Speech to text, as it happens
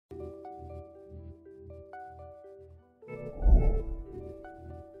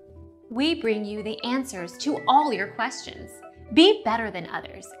We bring you the answers to all your questions. Be better than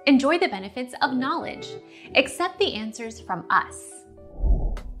others. Enjoy the benefits of knowledge. Accept the answers from us.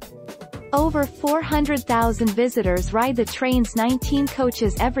 Over 400,000 visitors ride the train's 19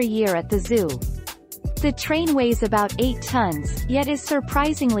 coaches every year at the zoo. The train weighs about 8 tons, yet is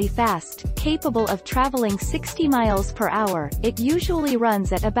surprisingly fast, capable of traveling 60 miles per hour. It usually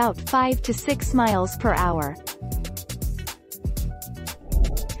runs at about 5 to 6 miles per hour.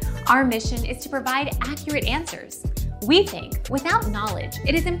 Our mission is to provide accurate answers. We think without knowledge,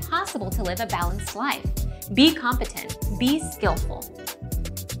 it is impossible to live a balanced life. Be competent, be skillful.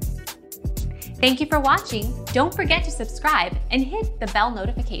 Thank you for watching. Don't forget to subscribe and hit the bell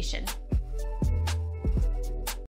notification.